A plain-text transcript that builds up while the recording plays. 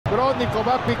Bronico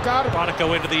va a picar.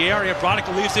 Bronico into the area.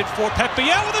 Bronico leaves it for Pep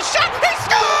Biel with a shot. He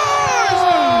scores!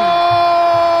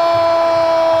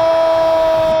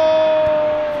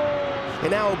 And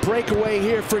now a breakaway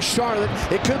here for Charlotte.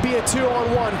 It could be a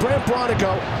 2-on-1. Brandt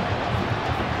Bronico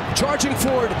charging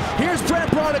forward. Here's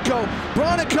Brandt Bronico.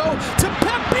 Bronico to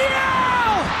Pep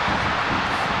Biel!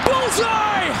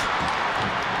 Bullseye!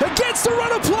 Against the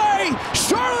run of play.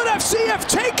 Charlotte FC have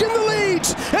taken the lead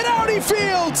at Audi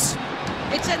Fields.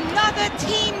 It's another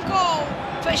team goal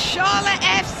for Charlotte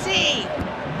FC.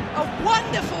 A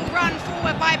wonderful run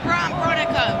forward by Brandt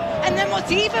Bronico. And then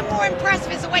what's even more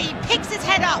impressive is the way he picks his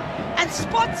head up and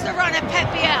spots the runner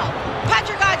Pep Biel.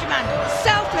 Patrick Argeman,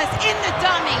 selfless in the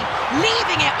dummy,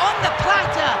 leaving it on the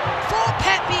platter for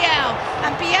Pep Biel.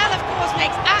 And Biel, of course,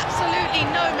 makes absolutely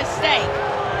no mistake.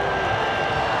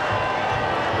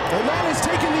 And that has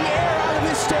taken the air out of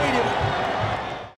this stadium.